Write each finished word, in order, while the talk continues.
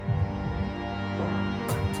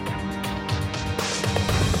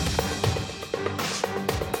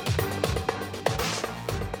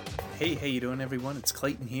Hey, how you doing everyone? It's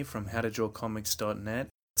Clayton here from howtodrawcomics.net.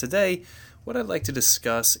 Today, what I'd like to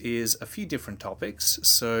discuss is a few different topics.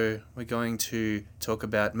 So we're going to talk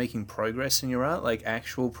about making progress in your art, like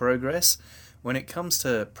actual progress. When it comes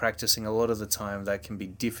to practicing, a lot of the time that can be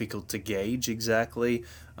difficult to gauge exactly.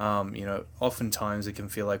 Oftentimes it can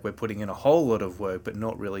feel like we're putting in a whole lot of work but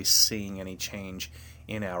not really seeing any change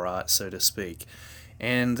in our art, so to speak.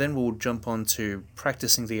 And then we'll jump on to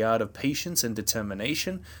practicing the art of patience and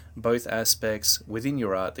determination, both aspects within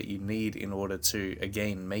your art that you need in order to,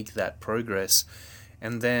 again, make that progress.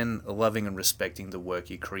 And then loving and respecting the work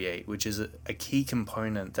you create, which is a key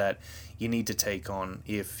component that you need to take on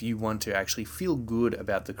if you want to actually feel good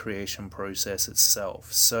about the creation process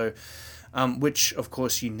itself. So, which of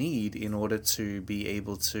course you need in order to be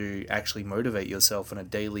able to actually motivate yourself on a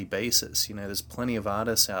daily basis. You know, there's plenty of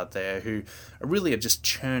artists out there who are just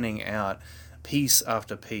churning out piece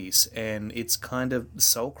after piece, and it's kind of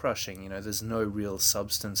soul crushing. You know, there's no real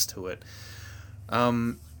substance to it.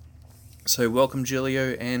 So welcome,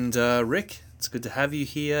 Julio and Rick. It's good to have you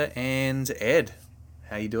here, and Ed.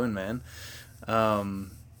 How you doing, man?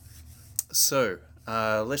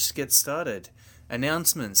 Let's get started.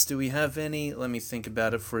 Announcements. Do we have any? Let me think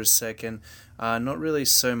about it for a second. Not really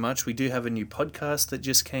so much. We do have a new podcast that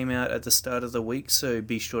just came out at the start of the week, so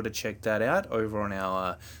be sure to check that out over on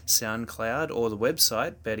our SoundCloud or the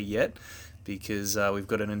website, better yet, because we've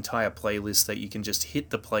got an entire playlist that you can just hit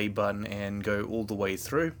the play button and go all the way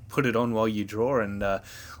through, put it on while you draw, and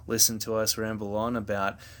listen to us ramble on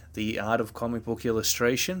about the art of comic book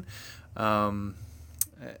illustration.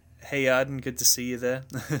 Hey Arden, good to see you there.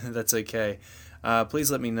 That's okay. Please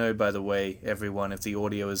let me know, by the way, everyone, if the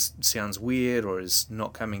audio sounds weird or is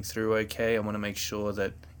not coming through okay. I want to make sure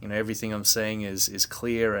that everything I'm saying is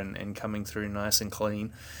clear and coming through nice and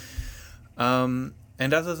clean. And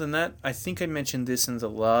other than that, I think I mentioned this in the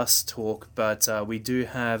last talk, but we do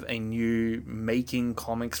have a new Making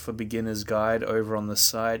Comics for Beginners guide over on the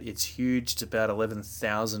site. It's huge. It's about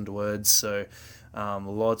 11,000 words, so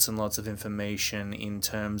lots and lots of information in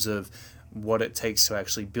terms of what it takes to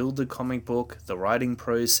actually build the comic book, the writing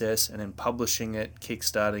process, and then publishing it,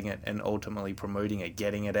 kickstarting it, and ultimately promoting it,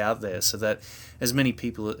 getting it out there so that as many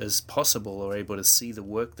people as possible are able to see the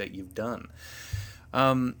work that you've done.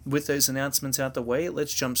 With those announcements out the way,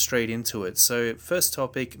 let's jump straight into it. So, first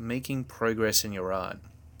topic, making progress in your art.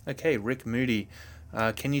 Okay, Rick Moody,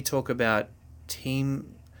 can you talk about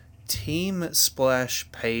team splash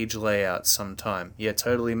page layout sometime? Yeah,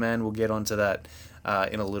 totally, man. We'll get onto that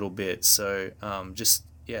in a little bit. So,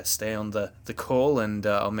 stay on the call and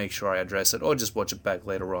I'll make sure I address it, or just watch it back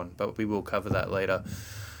later on, but we will cover that later.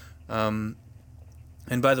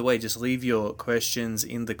 And by the way, just leave your questions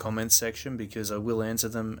in the comments section because I will answer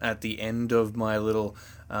them at the end of my little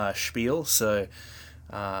spiel. So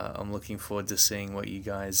I'm looking forward to seeing what you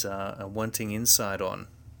guys are wanting insight on,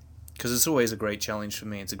 because it's always a great challenge for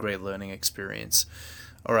me. It's a great learning experience.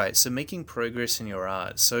 All right, so making progress in your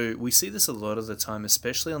art. So we see this a lot of the time,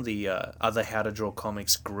 especially on the other How to Draw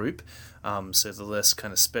Comics group. So the less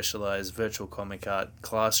kind of specialized virtual comic art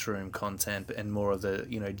classroom content and more of the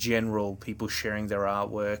general people sharing their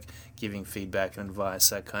artwork, giving feedback and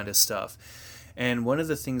advice, that kind of stuff. And one of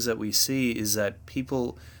the things that we see is that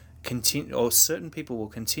certain people will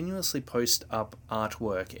continuously post up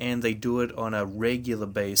artwork, and they do it on a regular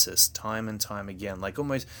basis, time and time again,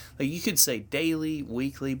 almost like you could say daily,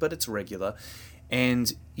 weekly, but it's regular,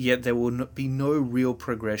 and yet there will be no real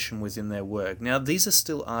progression within their work. Now, these are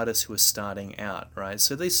still artists who are starting out, right?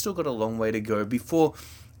 So they still got a long way to go before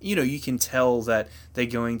you can tell that they're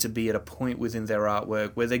going to be at a point within their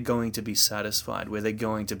artwork where they're going to be satisfied, where they're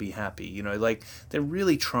going to be happy. They're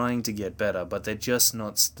really trying to get better, but they're just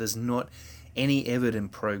not. There's not any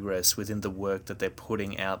evident progress within the work that they're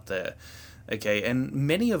putting out there. Okay, and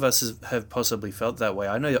many of us have possibly felt that way.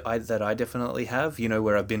 I know that I definitely have,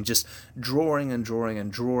 where I've been just drawing and drawing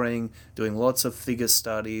and drawing, doing lots of figure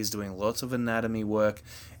studies, doing lots of anatomy work,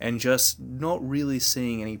 and just not really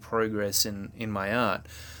seeing any progress in my art.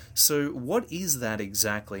 So what is that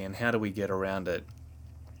exactly, and how do we get around it?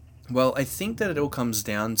 Well, I think that it all comes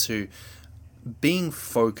down to being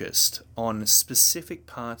focused on specific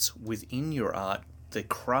parts within your art, the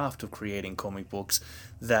craft of creating comic books,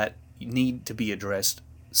 that need to be addressed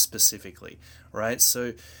specifically, right?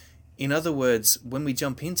 So in other words, when we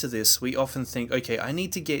jump into this, we often think, okay, I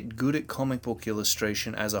need to get good at comic book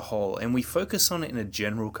illustration as a whole, and we focus on it in a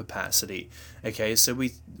general capacity. Okay, so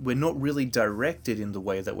we're not really directed in the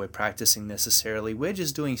way that we're practicing necessarily. We're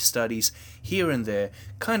just doing studies here and there,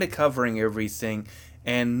 kind of covering everything,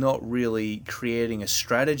 and not really creating a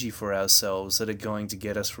strategy for ourselves that are going to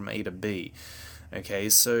get us from A to B. Okay,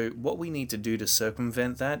 so what we need to do to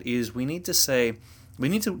circumvent that is we need to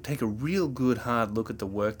take a real good hard look at the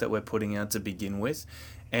work that we're putting out to begin with,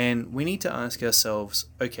 and we need to ask ourselves,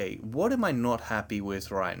 okay, what am I not happy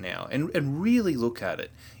with right now? And really look at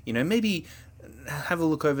it. Maybe have a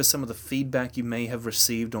look over some of the feedback you may have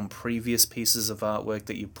received on previous pieces of artwork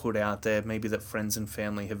that you put out there, maybe that friends and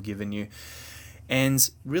family have given you, and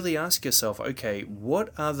really ask yourself, okay, what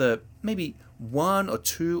are the maybe one or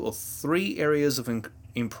two or three areas of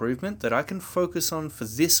improvement that I can focus on for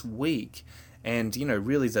this week? And,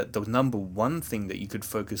 really the number one thing that you could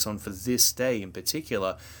focus on for this day in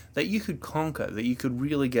particular, that you could conquer, that you could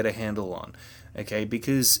really get a handle on, okay?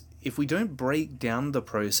 Because if we don't break down the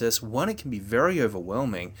process, one, it can be very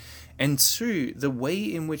overwhelming, and two, the way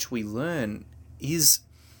in which we learn is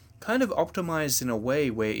kind of optimized in a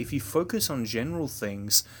way where if you focus on general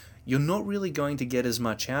things, you're not really going to get as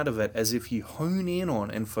much out of it as if you hone in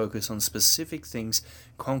on and focus on specific things,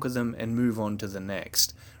 conquer them, and move on to the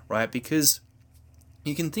next, right? Because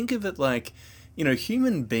you can think of it like,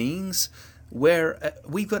 human beings, where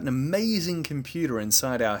we've got an amazing computer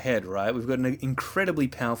inside our head, right? We've got an incredibly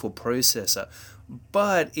powerful processor,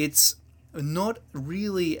 but it's not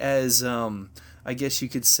really as, I guess you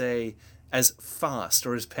could say, as fast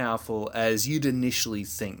or as powerful as you'd initially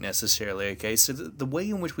think necessarily, okay? So the way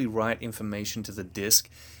in which we write information to the disk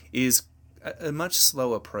is a much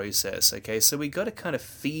slower process, okay? So we got to kind of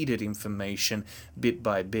feed it information bit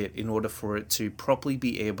by bit in order for it to properly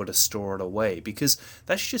be able to store it away, because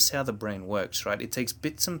that's just how the brain works, right? It takes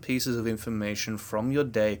bits and pieces of information from your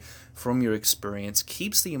day, from your experience,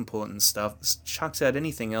 keeps the important stuff, chucks out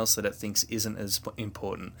anything else that it thinks isn't as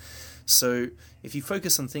important. So if you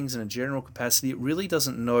focus on things in a general capacity, it really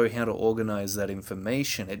doesn't know how to organize that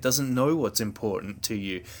information. It doesn't know what's important to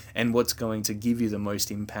you and what's going to give you the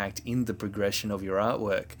most impact in the progression of your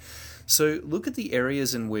artwork. So look at the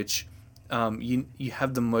areas in which you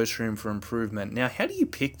have the most room for improvement. Now, how do you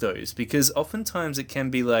pick those? Because oftentimes it can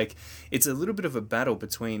be like, it's a little bit of a battle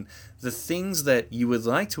between the things that you would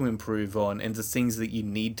like to improve on and the things that you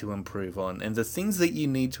need to improve on. And the things that you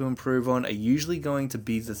need to improve on are usually going to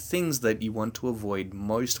be the things that you want to avoid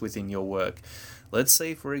most within your work. Let's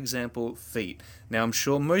say, for example, feet. Now, I'm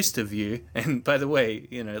sure most of you, and by the way,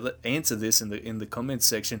 answer this in the comments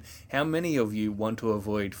section. How many of you want to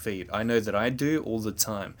avoid feet? I know that I do all the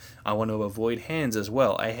time. I want to avoid hands as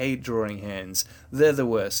well. I hate drawing hands. They're the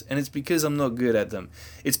worst, and it's because I'm not good at them.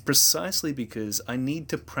 It's precisely because I need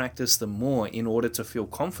to practice them more in order to feel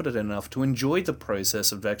confident enough to enjoy the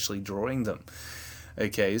process of actually drawing them.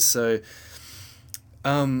 Okay, so,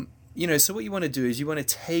 so what you want to do is you want to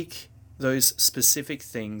take those specific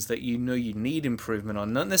things that you need improvement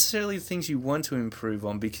on, not necessarily the things you want to improve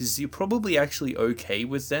on, because you're probably actually okay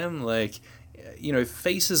with them. Like,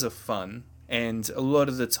 faces are fun, and a lot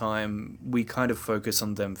of the time we kind of focus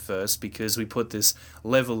on them first because we put this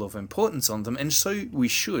level of importance on them, and so we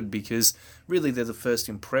should, because really they're the first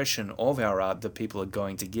impression of our art that people are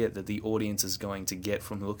going to get, that the audience is going to get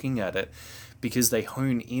from looking at it, because they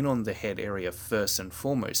hone in on the head area first and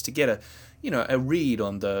foremost to get a read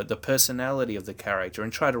on the personality of the character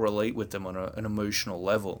and try to relate with them on an emotional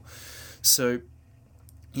level. So,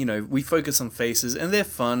 we focus on faces, and they're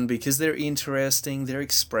fun because they're interesting, they're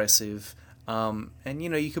expressive, and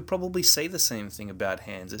you could probably say the same thing about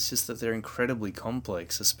hands. It's just that they're incredibly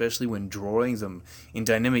complex, especially when drawing them in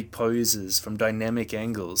dynamic poses from dynamic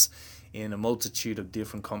angles in a multitude of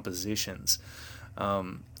different compositions.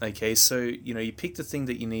 Okay, so you pick the thing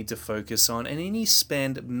that you need to focus on, and then you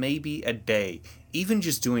spend maybe a day even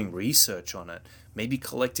just doing research on it, maybe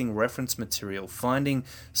collecting reference material, finding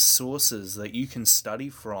sources that you can study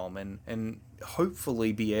from, and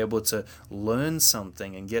hopefully be able to learn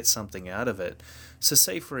something and get something out of it. So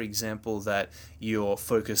say, for example, that you're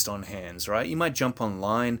focused on hands, right? You might jump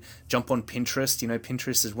online, jump on Pinterest.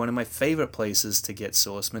 Pinterest is one of my favorite places to get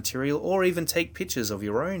source material, or even take pictures of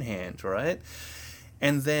your own hand, right?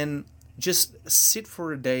 And then just sit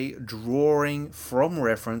for a day drawing from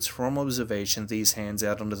reference, from observation, these hands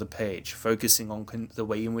out onto the page, focusing on the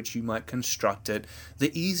way in which you might construct it,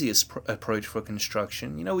 the easiest approach for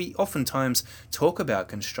construction. We oftentimes talk about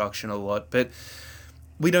construction a lot, but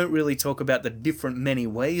we don't really talk about the different many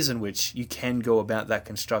ways in which you can go about that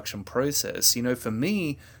construction process. For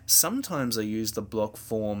me, sometimes I use the block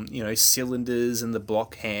form, cylinders and the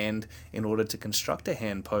block hand in order to construct a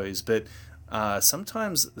hand pose, but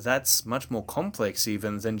sometimes that's much more complex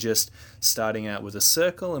even than just starting out with a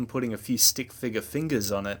circle and putting a few stick figure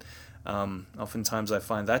fingers on it. Oftentimes I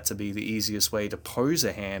find that to be the easiest way to pose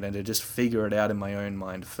a hand and to just figure it out in my own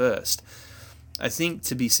mind first. I think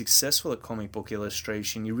to be successful at comic book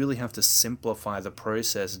illustration, you really have to simplify the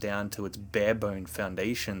process down to its bare bone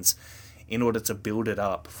foundations in order to build it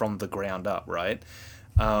up from the ground up, right?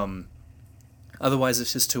 Otherwise,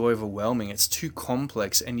 it's just too overwhelming. It's too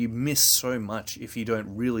complex, and you miss so much if you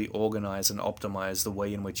don't really organize and optimize the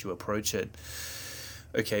way in which you approach it.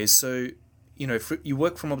 Okay, so you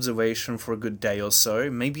work from observation for a good day or so,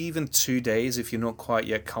 maybe even 2 days if you're not quite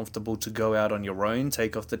yet comfortable to go out on your own,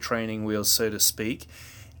 take off the training wheels, so to speak.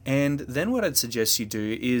 And then what I'd suggest you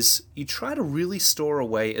do is you try to really store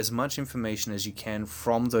away as much information as you can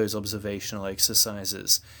from those observational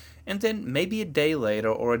exercises. And then maybe a day later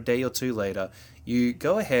or a day or two later, you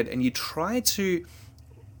go ahead and you try to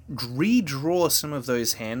redraw some of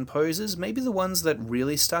those hand poses, maybe the ones that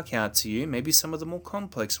really stuck out to you, maybe some of the more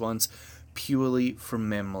complex ones, purely from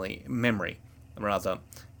memory.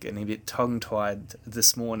 Getting a bit tongue-tied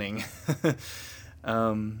this morning.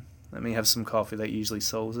 Let me have some coffee, that usually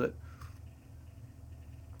solves it.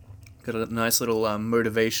 Got a nice little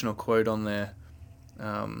motivational quote on there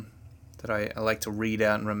that I like to read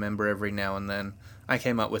out and remember every now and then. I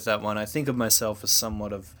came up with that one. I think of myself as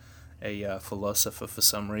somewhat of a philosopher for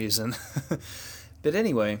some reason. But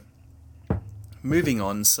anyway, moving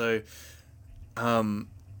on. So,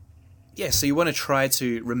 so you want to try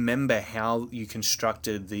to remember how you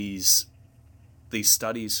constructed these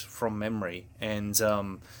studies from memory and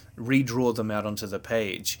redraw them out onto the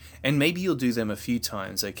page. And maybe you'll do them a few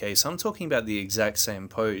times, okay? So I'm talking about the exact same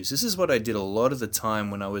pose. This is what I did a lot of the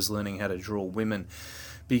time when I was learning how to draw women,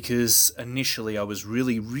 because initially I was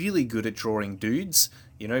really, really good at drawing dudes,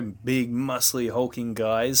 big, muscly, hulking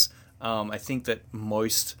guys. I think that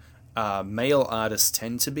most male artists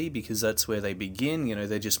tend to be, because that's where they begin.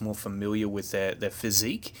 They're just more familiar with their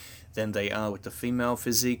physique than they are with the female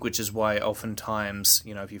physique, which is why oftentimes,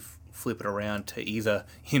 if you flip it around to either,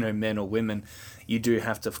 men or women, you do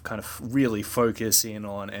have to kind of really focus in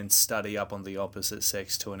on and study up on the opposite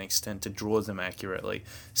sex to an extent to draw them accurately,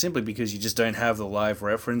 simply because you just don't have the live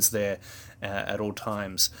reference there at all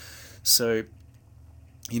times. So,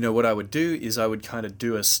 what I would do is I would kind of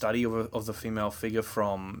do a study of the female figure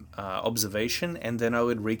from observation, and then I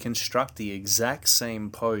would reconstruct the exact same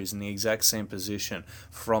pose in the exact same position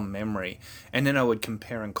from memory. And then I would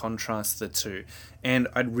compare and contrast the two. And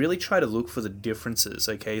I'd really try to look for the differences,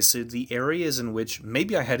 okay? So the areas in which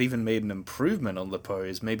maybe I had even made an improvement on the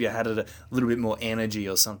pose, maybe I had a little bit more energy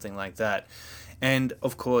or something like that. And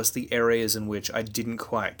of course, the areas in which I didn't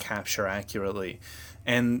quite capture accurately.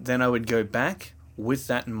 And then I would go back with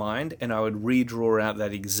that in mind, and I would redraw out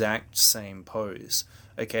that exact same pose.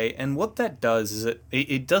 Okay, and what that does is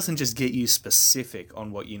it doesn't just get you specific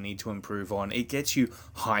on what you need to improve on, it gets you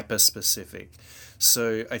hyper specific.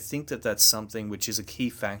 So I think that that's something which is a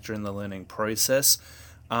key factor in the learning process.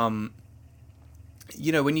 When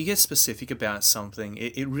you get specific about something,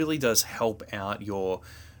 it really does help out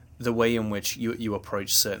the way in which you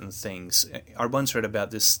approach certain things. I once read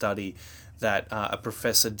about this study that a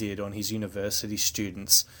professor did on his university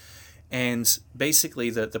students, and basically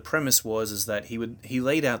the premise is that he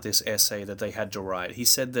laid out this essay that they had to write. He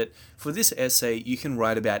said that for this essay you can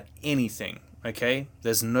write about anything, okay?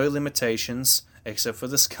 There's no limitations except for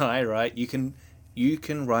the sky, right? You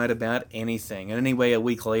can write about anything. And anyway, a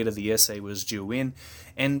week later the essay was due in,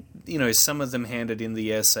 and some of them handed in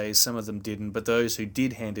the essay, some of them didn't, but those who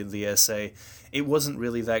did hand in the essay, it wasn't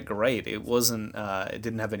really that great. It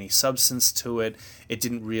didn't have any substance to it. It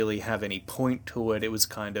didn't really have any point to it. It was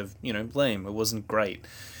kind of, lame. It wasn't great.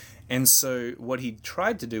 And so what he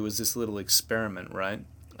tried to do was this little experiment, right?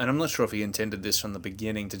 And I'm not sure if he intended this from the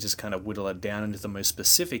beginning to just kind of whittle it down into the most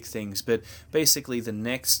specific things, but basically the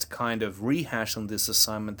next kind of rehash on this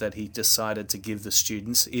assignment that he decided to give the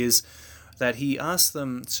students is that he asked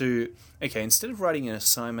them to, okay, instead of writing an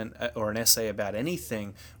assignment or an essay about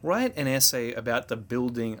anything, write an essay about the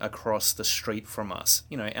building across the street from us,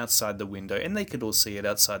 outside the window, and they could all see it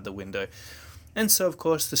outside the window. And so, of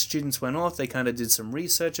course, the students went off, they kind of did some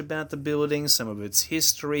research about the building, some of its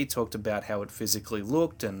history, talked about how it physically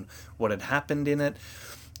looked and what had happened in it,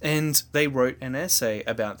 and they wrote an essay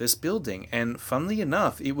about this building. And funnily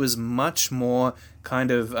enough, it was much more kind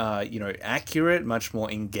of, accurate, much more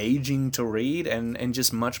engaging to read, and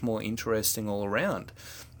just much more interesting all around,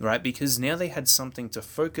 right? Because now they had something to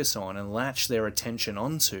focus on and latch their attention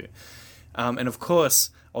onto. And of course,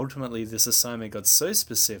 ultimately, this assignment got so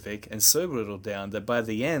specific and so whittled down that by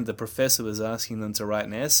the end, the professor was asking them to write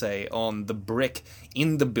an essay on the brick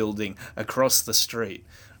in the building across the street,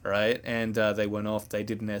 right? And they went off, they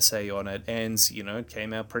did an essay on it, and, it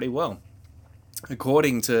came out pretty well,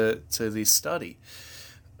 according to this study.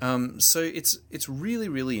 So it's really,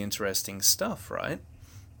 really interesting stuff, right?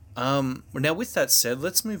 Now, with that said,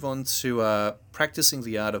 let's move on to practicing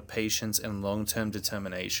the art of patience and long-term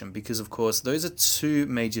determination, because, of course, those are two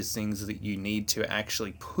major things that you need to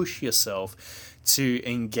actually push yourself to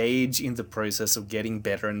engage in the process of getting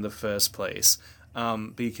better in the first place.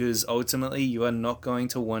 Because ultimately you are not going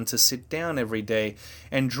to want to sit down every day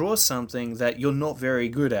and draw something that you're not very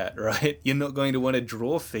good at, right? You're not going to want to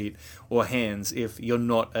draw feet or hands if you're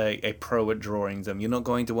not a pro at drawing them. You're not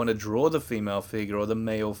going to want to draw the female figure or the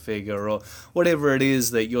male figure or whatever it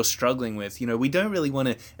is that you're struggling with. We don't really want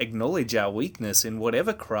to acknowledge our weakness in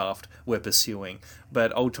whatever craft we're pursuing,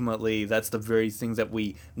 but ultimately that's the very thing that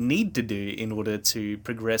we need to do in order to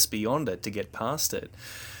progress beyond it, to get past it.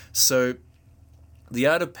 So the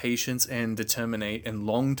art of patience and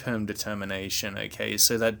long-term determination, okay?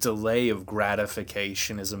 So that delay of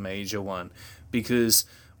gratification is a major one, because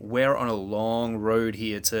we're on a long road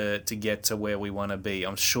here to get to where we want to be.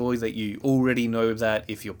 I'm sure that you already know that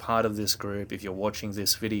if you're part of this group, if you're watching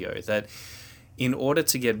this video, that in order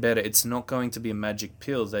to get better, it's not going to be a magic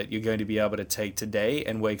pill that you're going to be able to take today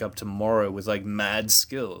and wake up tomorrow with like mad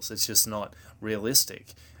skills. It's just not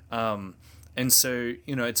realistic. And so,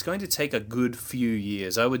 it's going to take a good few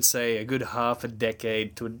years. I would say a good half a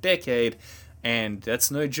decade to a decade, and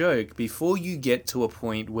that's no joke, before you get to a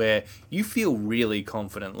point where you feel really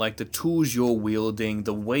confident, like the tools you're wielding,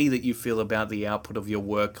 the way that you feel about the output of your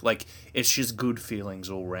work, like it's just good feelings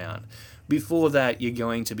all round. Before that, you're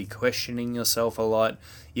going to be questioning yourself a lot.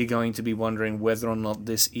 You're going to be wondering whether or not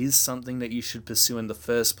this is something that you should pursue in the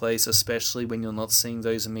first place, especially when you're not seeing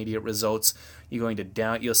those immediate results. You're going to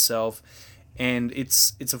doubt yourself. And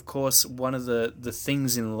it's of course one of the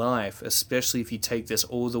things in life, especially if you take this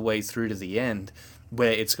all the way through to the end,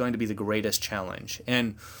 where it's going to be the greatest challenge.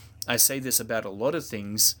 And I say this about a lot of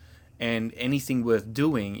things, and anything worth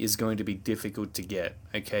doing is going to be difficult to get.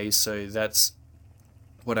 Okay, so that's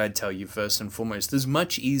what I'd tell you first and foremost. There's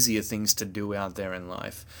much easier things to do out there in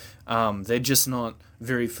life. They're just not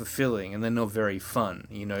very fulfilling, and they're not very fun.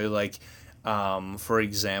 For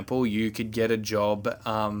example, you could get a job.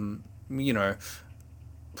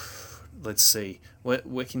 Let's see,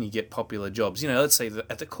 where can you get popular jobs? Let's say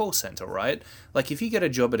at the call center, right? Like if you get a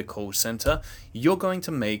job at a call center, you're going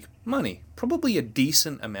to make money, probably a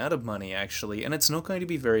decent amount of money actually, and it's not going to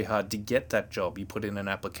be very hard to get that job. You put in an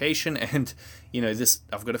application, and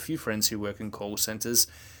I've got a few friends who work in call centers,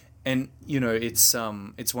 and it's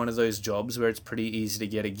one of those jobs where it's pretty easy to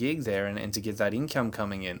get a gig there and to get that income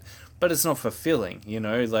coming in. But it's not fulfilling,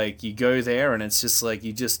 like you go there and it's just like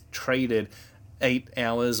you just traded 8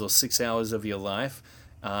 hours or 6 hours of your life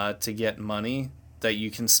to get money that you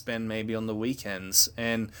can spend maybe on the weekends.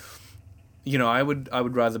 And I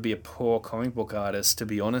would rather be a poor comic book artist, to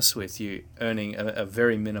be honest with you, earning a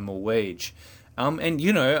very minimal wage. Some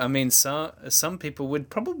people would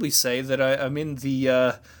probably say that I'm in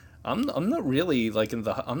the I'm not really like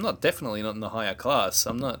definitely not in the higher class.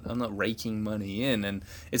 I'm not raking money in, and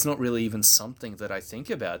it's not really even something that I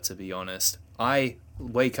think about, to be honest. I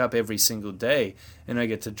wake up every single day and I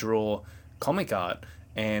get to draw comic art,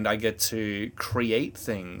 and I get to create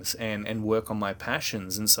things and work on my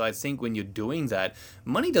passions. And so I think when you're doing that,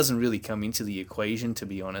 money doesn't really come into the equation, to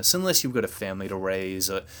be honest, unless you've got a family to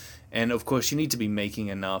raise. And of course, you need to be making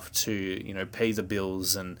enough to, pay the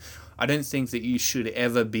bills. And I don't think that you should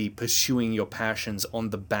ever be pursuing your passions on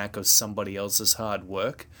the back of somebody else's hard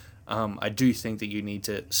work. I do think that you need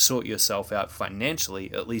to sort yourself out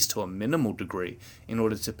financially, at least to a minimal degree, in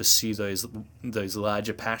order to pursue those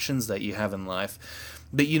larger passions that you have in life.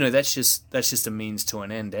 But that's just a means to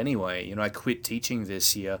an end anyway. I quit teaching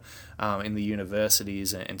this year in the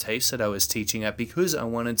universities and TAFEs that I was teaching at, because I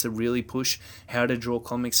wanted to really push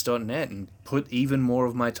howtodrawcomics.net and put even more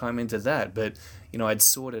of my time into that. But I'd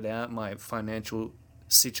sorted out my financial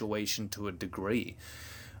situation to a degree.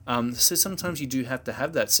 So sometimes you do have to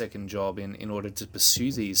have that second job in order to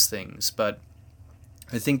pursue these things. But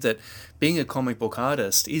I think that being a comic book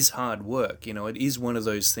artist is hard work. It is one of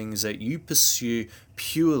those things that you pursue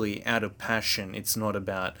purely out of passion. It's not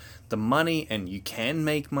about the money, and you can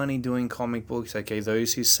make money doing comic books. Okay,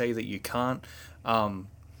 those who say that you can't,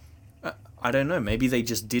 I don't know, maybe they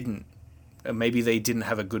just didn't. Maybe they didn't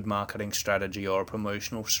have a good marketing strategy or a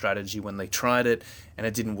promotional strategy when they tried it, and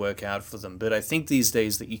it didn't work out for them. But I think these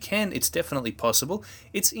days that you can, it's definitely possible.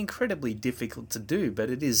 It's incredibly difficult to do, but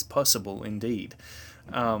it is possible indeed.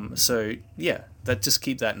 So yeah, just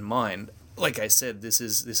keep that in mind. like I said, this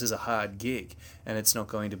is a hard gig, and it's not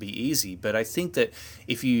going to be easy. But I think that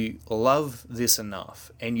if you love this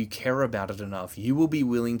enough and you care about it enough, you will be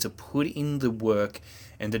willing to put in the work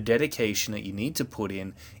and the dedication that you need to put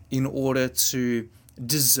in order to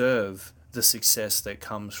deserve the success that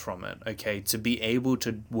comes from it. Okay, to be able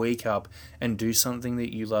to wake up and do something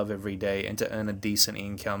that you love every day, and to earn a decent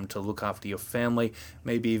income to look after your family,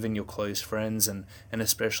 maybe even your close friends, and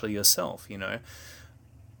especially yourself.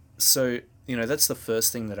 So, that's the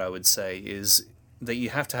first thing that I would say, is that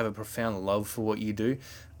you have to have a profound love for what you do.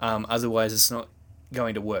 Otherwise, it's not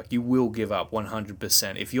going to work. You will give up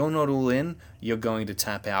 100%. If you're not all in, you're going to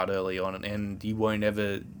tap out early on, and you won't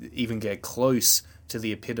ever even get close to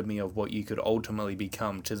the epitome of what you could ultimately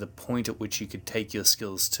become, to the point at which you could take your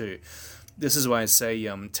skills to. This is why I say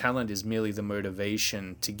talent is merely the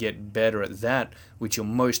motivation to get better at that which you're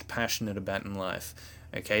most passionate about in life.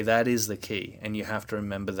 Okay, that is the key, and you have to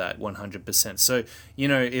remember that 100%. So,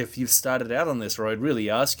 if you've started out on this road, really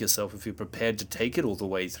ask yourself if you're prepared to take it all the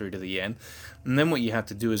way through to the end. And then what you have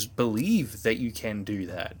to do is believe that you can do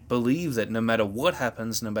that. Believe that no matter what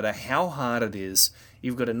happens, no matter how hard it is,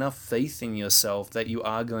 you've got enough faith in yourself that you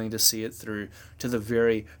are going to see it through to the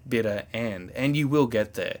very bitter end. And you will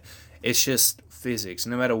get there. It's just physics.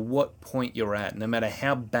 No matter what point you're at, no matter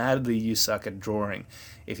how badly you suck at drawing,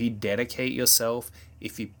 if you dedicate yourself,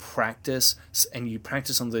 if you practice, and you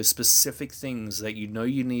practice on those specific things that you know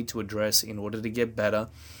you need to address in order to get better,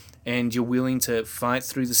 and you're willing to fight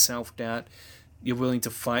through the self-doubt, you're willing to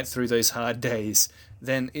fight through those hard days,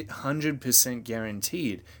 then 100%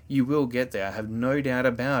 guaranteed you will get there. I have no doubt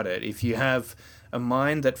about it. If you have a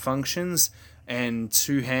mind that functions and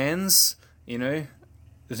two hands,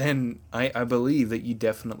 then I believe that you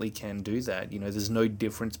definitely can do that. There's no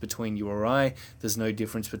difference between you or I. There's no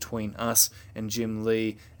difference between us and Jim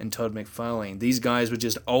Lee and Todd McFarlane. These guys were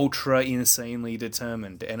just ultra insanely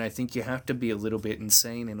determined, and I think you have to be a little bit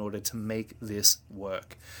insane in order to make this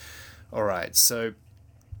work. All right, so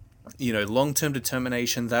long-term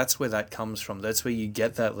determination, that's where that comes from. That's where you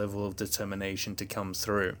get that level of determination to come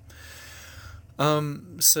through.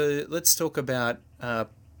 So let's talk about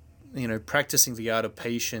practicing the art of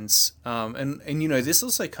patience. And this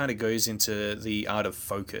also kind of goes into the art of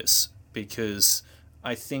focus, because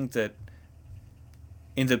I think that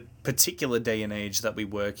in the particular day and age that we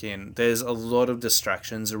work in, there's a lot of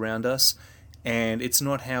distractions around us, and it's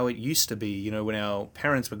not how it used to be, when our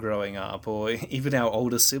parents were growing up, or even our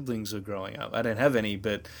older siblings were growing up. I don't have any,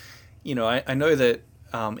 but, I know that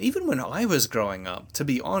even when I was growing up, to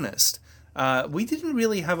be honest, we didn't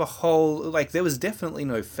really have a whole, there was definitely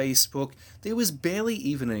no Facebook. There was barely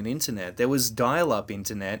even an internet. There was dial-up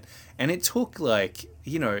internet, and it took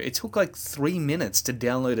 3 minutes to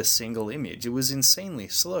download a single image. It was insanely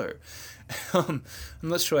slow. I'm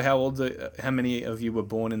not sure how many of you were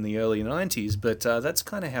born in the early 90s, but that's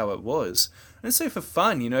kind of how it was. And so for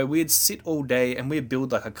fun, we'd sit all day and we'd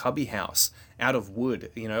build a cubby house out of wood,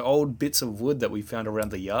 old bits of wood that we found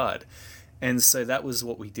around the yard. And so that was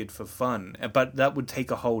what we did for fun. But that would take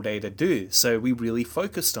a whole day to do. So we really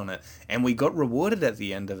focused on it. And we got rewarded at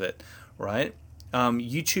the end of it, right?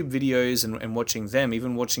 YouTube videos and watching them,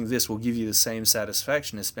 even watching this, will give you the same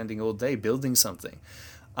satisfaction as spending all day building something.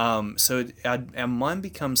 So our mind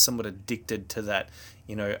becomes somewhat addicted to that,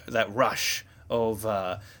 that rush of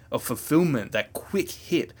fulfillment, that quick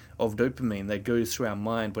hit of dopamine that goes through our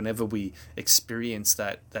mind whenever we experience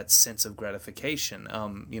that sense of gratification.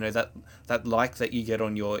 That like that you get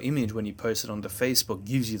on your image when you post it onto Facebook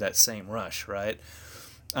gives you that same rush, right?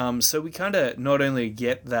 So we kind of not only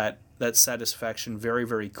get that satisfaction very,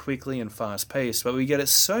 very quickly and fast-paced, but we get it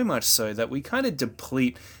so much so that we kind of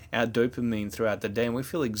deplete our dopamine throughout the day, and we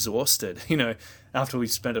feel exhausted, after we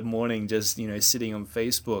spent a morning just, sitting on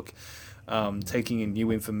Facebook, taking in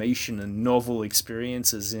new information and novel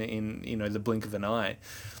experiences in the blink of an eye.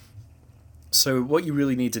 So what you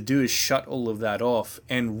really need to do is shut all of that off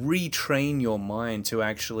and retrain your mind to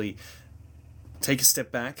actually take a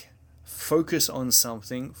step back, focus on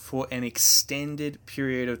something for an extended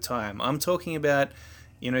period of time. I'm talking about,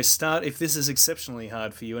 start, if this is exceptionally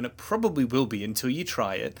hard for you, and it probably will be until you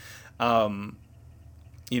try it.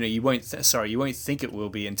 You won't think it will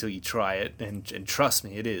be until you try it, and trust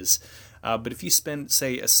me, it is. But if you spend,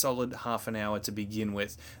 say, a solid half an hour to begin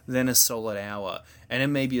with, then a solid hour, and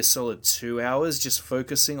then maybe a solid 2 hours just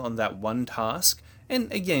focusing on that one task.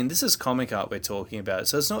 And again, this is comic art we're talking about,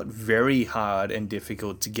 so it's not very hard and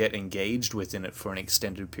difficult to get engaged within it for an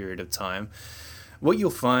extended period of time. What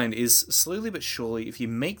you'll find is, slowly but surely, if you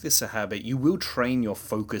make this a habit, you will train your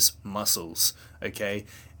focus muscles, okay?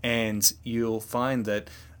 And you'll find that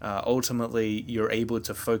Ultimately, you're able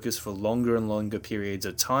to focus for longer and longer periods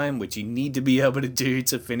of time, which you need to be able to do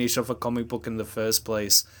to finish off a comic book in the first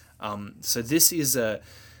place. So this is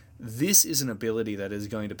an ability that is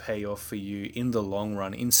going to pay off for you in the long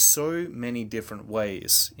run in so many different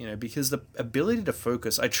ways, because the ability to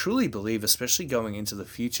focus, I truly believe, especially going into the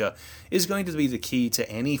future, is going to be the key to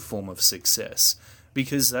any form of success,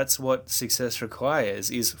 because that's what success requires,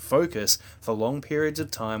 is focus for long periods of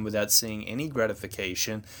time without seeing any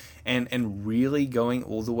gratification, and really going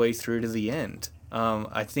all the way through to the end.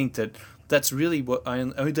 I think that's really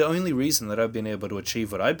the only reason that I've been able to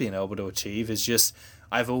achieve what I've been able to achieve is just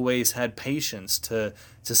I've always had patience to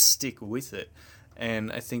stick with it.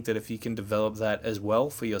 And I think that if you can develop that as well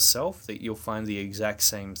for yourself, that you'll find the exact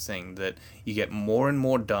same thing, that you get more and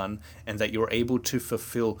more done, and that you're able to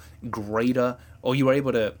fulfill greater, or you're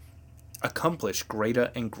able to accomplish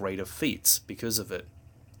greater and greater feats because of it.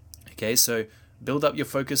 Okay, so build up your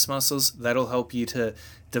focus muscles. That'll help you to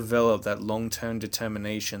develop that long-term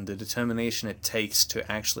determination, the determination it takes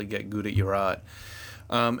to actually get good at your art.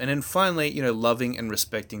 And then finally, loving and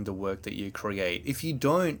respecting the work that you create. If you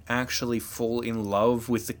don't actually fall in love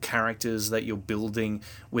with the characters that you're building,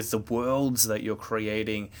 with the worlds that you're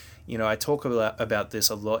creating, I talk about this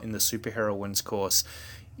a lot in the Superheroines course,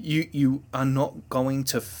 you are not going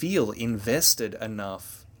to feel invested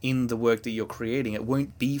enough in the work that you're creating. It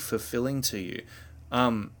won't be fulfilling to you.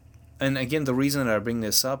 And again, the reason that I bring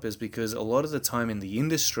this up is because a lot of the time in the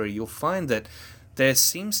industry, you'll find that there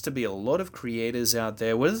seems to be a lot of creators out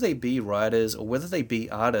there, whether they be writers or whether they be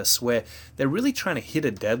artists, where they're really trying to hit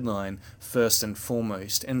a deadline first and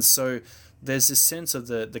foremost. And so there's this sense of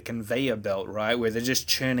the conveyor belt, right, where they're just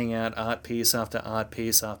churning out art piece after art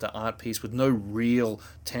piece after art piece with no real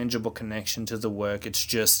tangible connection to the work. It's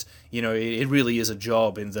just, it really is a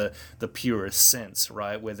job in the purest sense,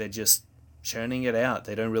 right, where they're just churning it out.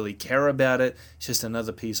 They don't really care about it. It's just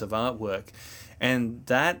another piece of artwork. And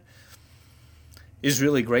that is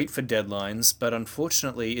really great for deadlines, but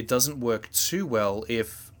unfortunately it doesn't work too well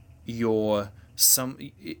if you're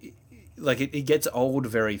it gets old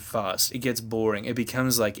very fast. It gets boring. It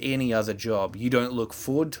becomes like any other job. You don't look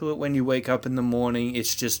forward to it when you wake up in the morning.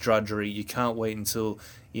 It's just drudgery. You can't wait until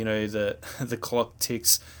the clock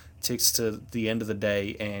ticks to the end of the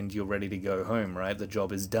day and you're ready to go home, right? The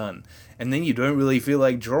job is done. And then you don't really feel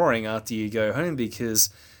like drawing after you go home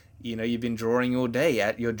because you've been drawing all day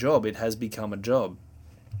at your job. It has become a job.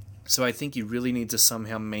 So I think you really need to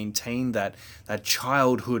somehow maintain that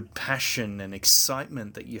childhood passion and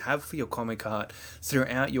excitement that you have for your comic art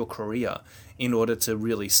throughout your career in order to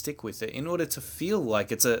really stick with it, in order to feel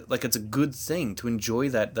like it's a good thing, to enjoy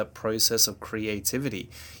that process of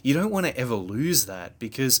creativity. You don't want to ever lose that,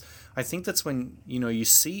 because I think that's when you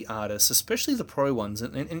see artists, especially the pro ones,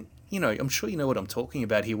 and I'm sure you know what I'm talking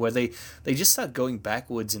about here, where they just start going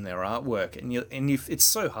backwards in their artwork, and it's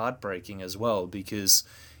so heartbreaking as well, because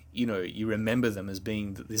you remember them as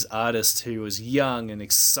being this artist who was young and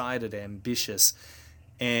excited, ambitious,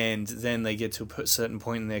 and then they get to a certain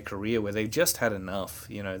point in their career where they've just had enough.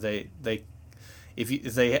 If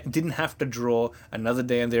they didn't have to draw another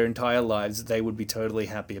day in their entire lives, they would be totally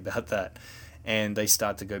happy about that, and they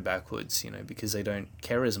start to go backwards, because they don't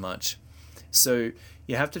care as much. So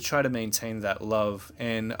you have to try to maintain that love,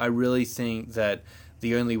 and I really think that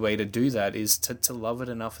the only way to do that is to love it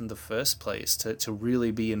enough in the first place, to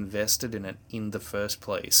really be invested in it in the first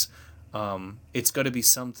place. It's got to be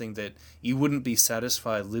something that you wouldn't be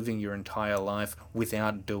satisfied living your entire life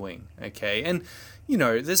without doing, okay? And,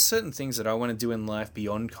 there's certain things that I want to do in life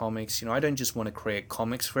beyond comics. I don't just want to create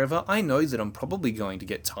comics forever. I know that I'm probably going to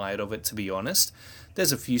get tired of it, to be honest.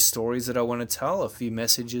 There's a few stories that I want to tell, a few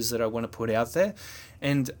messages that I want to put out there.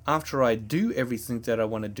 And after I do everything that I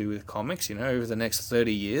want to do with comics, over the next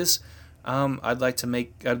 30 years, I'd like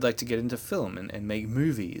to get into film and make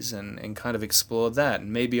movies and kind of explore that,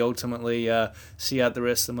 and maybe ultimately see out the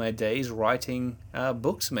rest of my days writing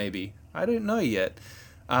books, maybe. I don't know yet.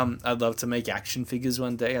 I'd love to make action figures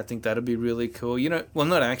one day. I think that'd be really cool. Well,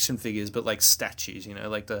 not action figures, but like statues,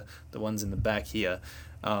 like the ones in the back here,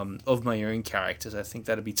 of my own characters. I think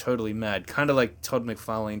that'd be totally mad, kind of like Todd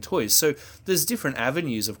McFarlane toys. So there's different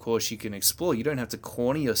avenues, of course, you can explore. You don't have to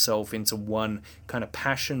corner yourself into one kind of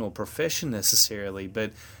passion or profession necessarily,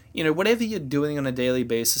 but whatever you're doing on a daily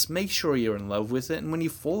basis, make sure you're in love with it, and when you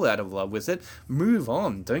fall out of love with it, move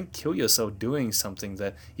on. Don't kill yourself doing something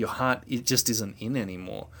that your heart it just isn't in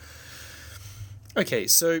anymore. Okay,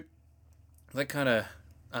 so that kind of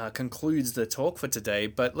concludes the talk for today,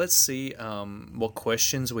 but let's see what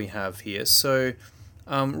questions we have here. So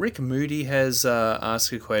Rick Moody has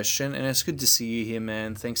asked a question, and it's good to see you here,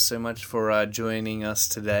 man. Thanks so much for joining us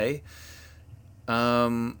today.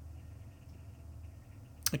 Um,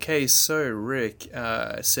 okay, so Rick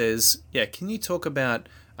says, yeah, can you talk about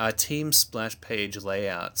team splash page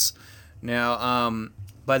layouts? Now,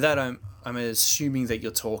 by that I'm assuming that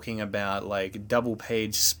you're talking about like double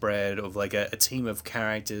page spread of like a team of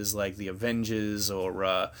characters like the Avengers or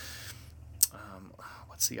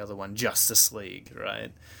what's the other one? Justice League,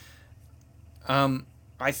 right?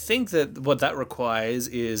 I think that what that requires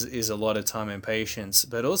is a lot of time and patience,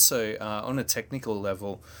 but also on a technical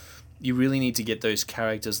level, you really need to get those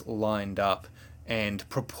characters lined up and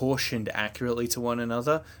proportioned accurately to one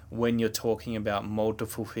another when you're talking about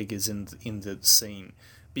multiple figures in the scene.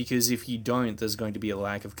 Because if you don't, there's going to be a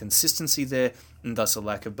lack of consistency there, and thus a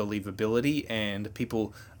lack of believability, and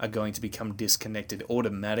people are going to become disconnected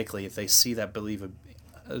automatically if they see that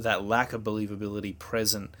lack of believability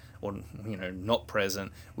present or not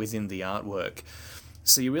present within the artwork.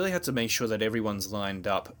 So you really have to make sure that everyone's lined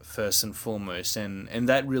up first and foremost, and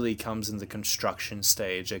that really comes in the construction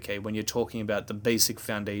stage, okay? When you're talking about the basic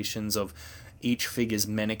foundations of each figure's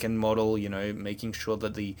mannequin model, making sure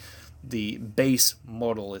that the base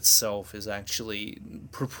model itself is actually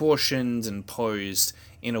proportioned and posed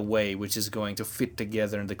in a way which is going to fit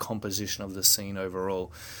together in the composition of the scene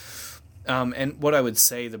overall. And what I would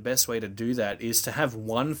say the best way to do that is to have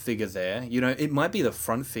one figure there. It might be the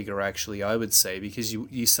front figure, actually, I would say, because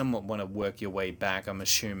you somewhat want to work your way back, I'm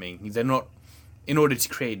assuming. They're not, in order to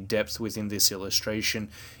create depth within this illustration,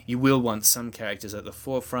 you will want some characters at the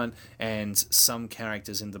forefront and some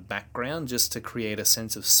characters in the background just to create a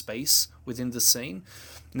sense of space within the scene.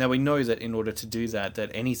 Now, we know that in order to do that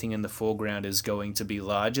anything in the foreground is going to be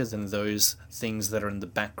larger than those things that are in the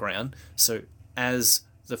background. So as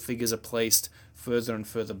the figures are placed further and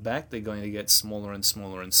further back, they're going to get smaller and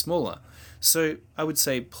smaller and smaller. So I would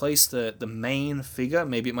say place the main figure,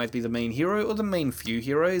 maybe it might be the main hero or the main few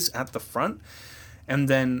heroes at the front, and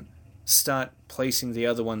then start placing the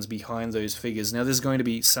other ones behind those figures. Now there's going to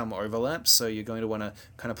be some overlap, so you're going to want to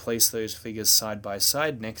kind of place those figures side by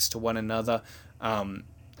side next to one another, and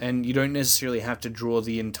you don't necessarily have to draw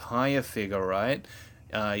the entire figure, right?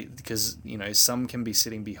 Because some can be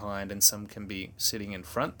sitting behind and some can be sitting in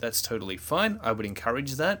front. That's totally fine. I would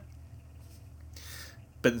encourage that.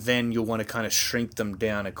 But then you'll want to kind of shrink them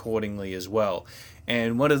down accordingly as well.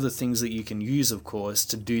 And one of the things that you can use, of course,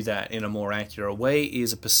 to do that in a more accurate way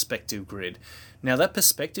is a perspective grid. Now, that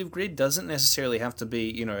perspective grid doesn't necessarily have to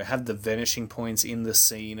be, have the vanishing points in the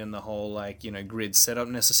scene and the whole, grid setup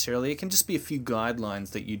necessarily. It can just be a few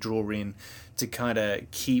guidelines that you draw in to kind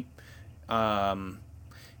of keep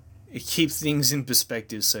things in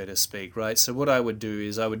perspective, so to speak, right? So what I would do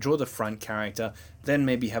is I would draw the front character, then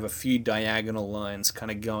maybe have a few diagonal lines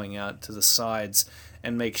kind of going out to the sides,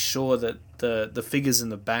 and make sure that the figures in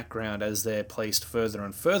the background, as they're placed further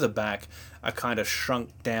and further back, are kind of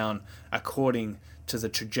shrunk down according to the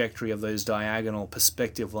trajectory of those diagonal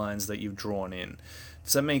perspective lines that you've drawn in.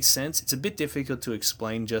 Does that make sense? It's a bit difficult to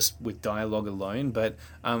explain just with dialogue alone, but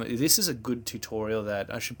this is a good tutorial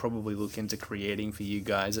that I should probably look into creating for you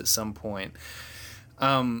guys at some point.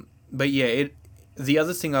 But yeah, the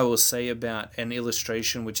other thing I will say about an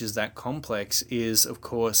illustration which is that complex is, of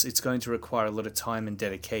course, it's going to require a lot of time and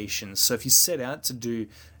dedication. So if you set out to do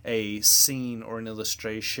a scene or an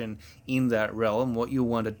illustration in that realm, what you'll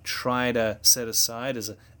want to try to set aside is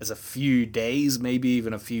a few days, maybe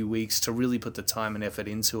even a few weeks, to really put the time and effort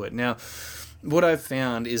into it. Now, what I've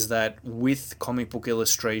found is that with comic book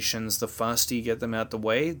illustrations, the faster you get them out the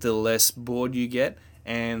way, the less bored you get,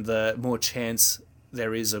 and the more chance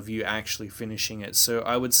there is of you actually finishing it. So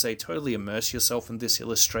I would say totally immerse yourself in this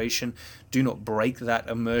illustration. Do not break that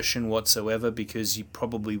immersion whatsoever, because you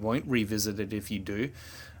probably won't revisit it if you do.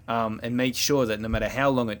 And make sure that no matter how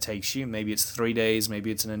long it takes you, maybe it's 3 days,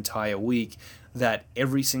 maybe it's an entire week, that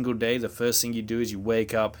every single day the first thing you do is you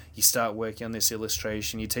wake up, you start working on this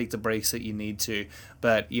illustration, you take the breaks that you need to,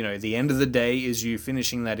 but the end of the day is you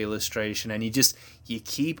finishing that illustration, and you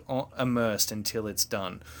keep immersed until it's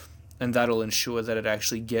done. And that'll ensure that it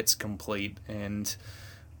actually gets complete. And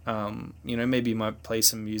maybe you might play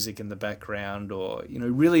some music in the background, or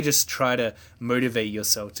really just try to motivate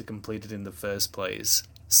yourself to complete it in the first place.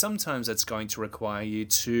 Sometimes that's going to require you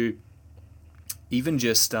to even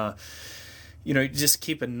just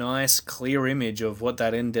keep a nice clear image of what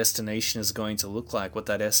that end destination is going to look like, what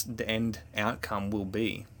that end outcome will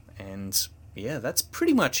be. And yeah, that's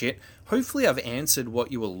pretty much it. Hopefully I've answered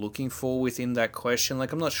what you were looking for within that question.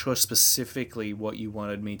 I'm not sure specifically what you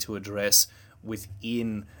wanted me to address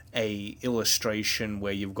within a illustration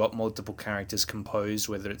where you've got multiple characters composed,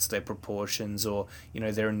 whether it's their proportions or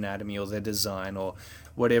their anatomy or their design or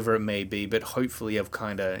whatever it may be. But hopefully I've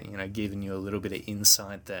kind of given you a little bit of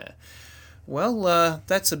insight there. Well,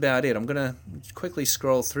 that's about it. I'm gonna quickly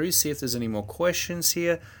scroll through, see if there's any more questions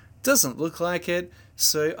here. Doesn't look like it,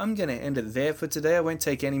 so I'm going to end it there for today. I won't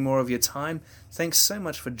take any more of your time. Thanks so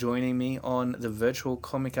much for joining me on the Virtual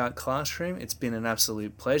Comic Art Classroom. It's been an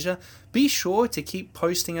absolute pleasure. Be sure to keep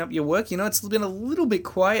posting up your work. It's been a little bit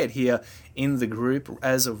quiet here in the group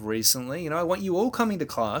as of recently. I want you all coming to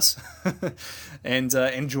class and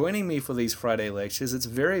joining me for these Friday lectures. It's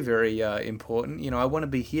very, very important. I want to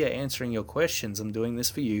be here answering your questions. I'm doing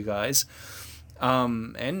this for you guys.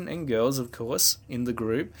 And girls, of course, in the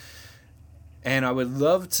group. And I would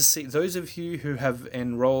love to see those of you who have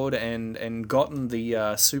enrolled and gotten the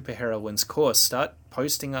Superheroines course, start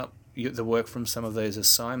posting up the work from some of those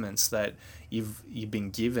assignments that you've been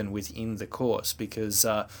given within the course, because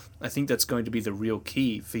I think that's going to be the real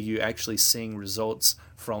key for you actually seeing results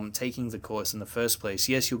from taking the course in the first place.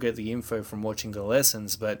 Yes, you'll get the info from watching the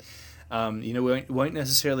lessons, but we won't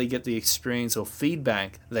necessarily get the experience or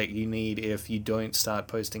feedback that you need if you don't start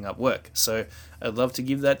posting up work. So I'd love to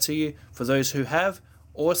give that to you. For those who have,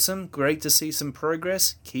 awesome, great to see some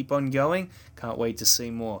progress. Keep on going. Can't wait to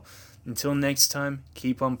see more. Until next time,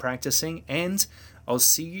 keep on practicing, and I'll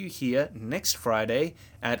see you here next Friday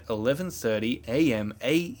at 11:30 a.m.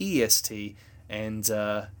 AEST. And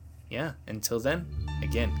until then,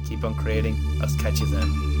 again, keep on creating. I'll catch you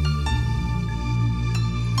then.